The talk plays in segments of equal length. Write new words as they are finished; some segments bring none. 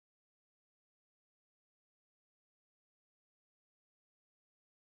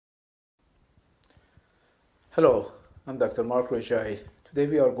Hello, I'm Dr. Mark Rajai. Today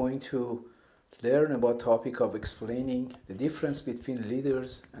we are going to learn about the topic of explaining the difference between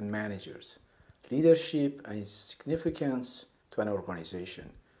leaders and managers, leadership and its significance to an organization,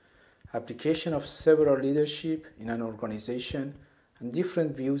 application of several leadership in an organization, and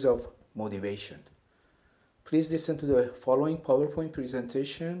different views of motivation. Please listen to the following PowerPoint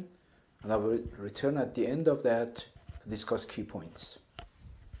presentation, and I will return at the end of that to discuss key points.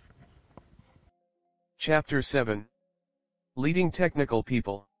 Chapter 7. Leading Technical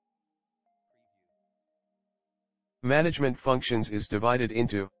People. Management functions is divided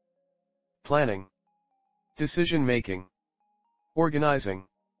into planning, decision-making, organizing,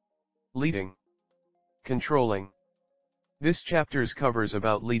 leading, controlling. This chapters covers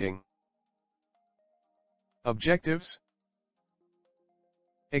about leading. Objectives.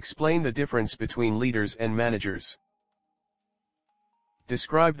 Explain the difference between leaders and managers.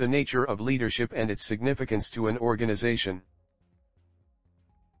 Describe the nature of leadership and its significance to an organization.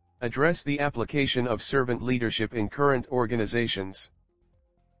 Address the application of servant leadership in current organizations.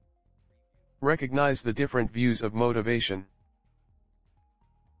 Recognize the different views of motivation.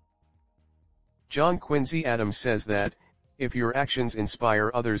 John Quincy Adams says that, if your actions inspire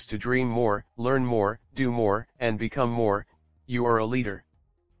others to dream more, learn more, do more, and become more, you are a leader.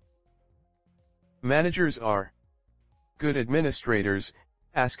 Managers are good administrators,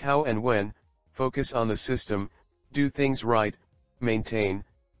 ask how and when, focus on the system, do things right, maintain,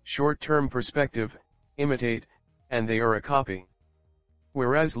 short-term perspective, imitate, and they are a copy.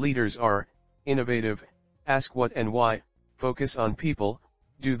 Whereas leaders are innovative, ask what and why, focus on people,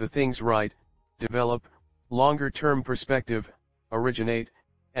 do the things right, develop, longer-term perspective, originate,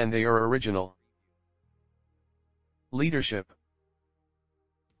 and they are original. Leadership.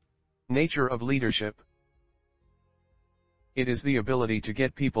 Nature of leadership. It is the ability to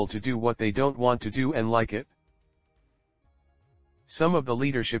get people to do what they don't want to do and like it. Some of the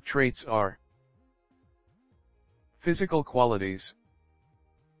leadership traits are physical qualities,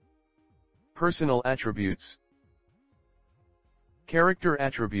 personal attributes, character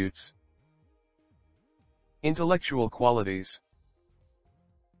attributes, intellectual qualities,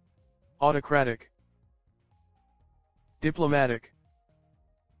 autocratic, diplomatic,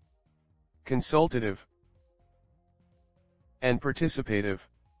 consultative, and participative.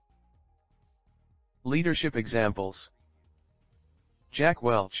 Leadership examples: Jack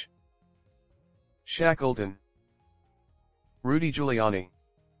Welch, Shackleton, Rudy Giuliani,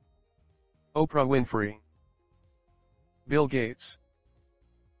 Oprah Winfrey, Bill Gates,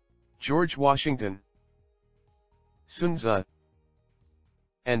 George Washington, Sun Tzu,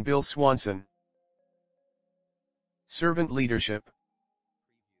 and Bill Swanson. Servant leadership.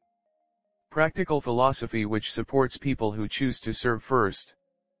 Practical philosophy which supports people who choose to serve first,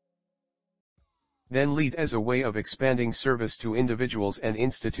 then lead as a way of expanding service to individuals and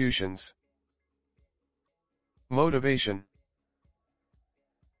institutions. Motivation.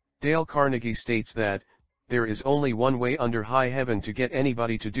 Dale Carnegie states that, there is only one way under high heaven to get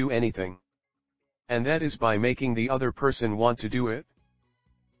anybody to do anything. And that is by making the other person want to do it.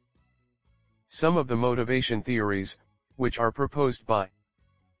 Some of the motivation theories, which are proposed by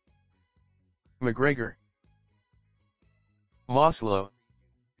McGregor, Maslow,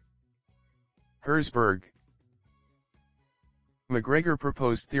 Herzberg. McGregor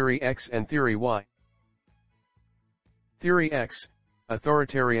proposed Theory X and Theory Y. Theory X,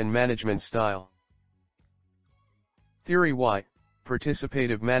 authoritarian management style. Theory Y,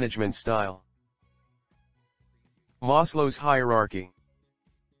 participative management style. Maslow's hierarchy.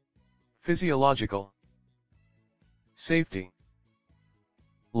 Physiological. Safety.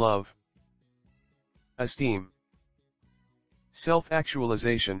 Love. Esteem.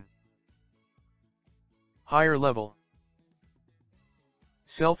 Self-actualization. Higher level.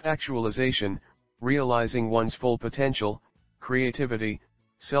 Self-actualization, realizing one's full potential, creativity,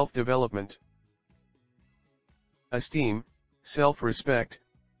 self-development. Esteem, self-respect,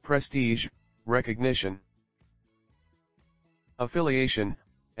 prestige, recognition. Affiliation,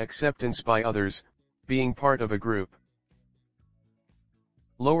 acceptance by others, being part of a group.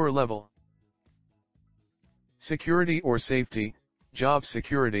 Lower level. Security or safety, job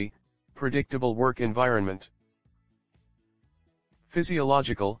security, predictable work environment.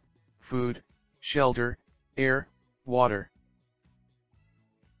 Physiological, food, shelter, air, water.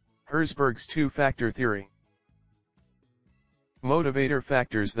 Herzberg's two-factor theory. Motivator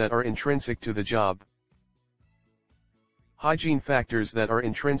factors that are intrinsic to the job. Hygiene factors that are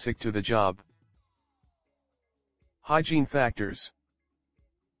intrinsic to the job. Hygiene factors.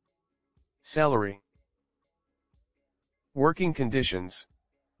 Salary. Working conditions.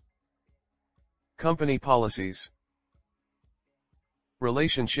 Company policies.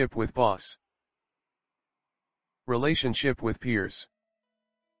 Relationship with boss. Relationship with peers.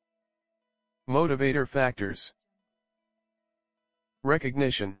 Motivator factors.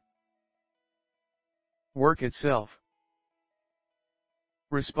 Recognition. Work itself.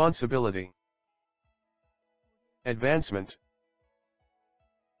 Responsibility. Advancement.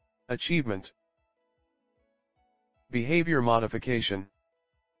 Achievement. Behavior modification.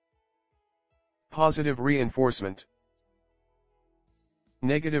 Positive reinforcement.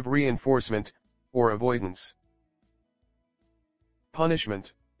 Negative reinforcement, or avoidance.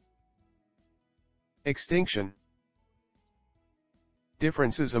 Punishment. Extinction.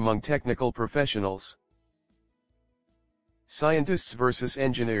 Differences among technical professionals. Scientists versus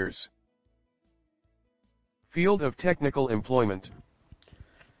engineers. Field of technical employment.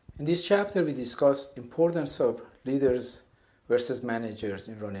 In this chapter, we discussed importance of leaders versus managers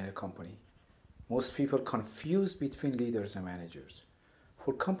in running a company. Most people confuse between leaders and managers.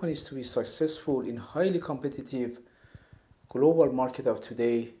 For companies to be successful in highly competitive global market of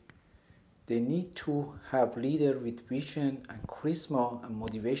today, they need to have leaders with vision and charisma and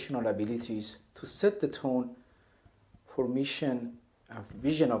motivational abilities to set the tone for mission and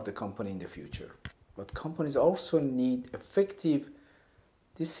vision of the company in the future. But companies also need effective,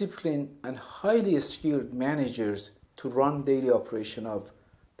 disciplined, and highly skilled managers to run daily operation of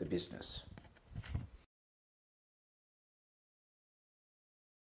the business.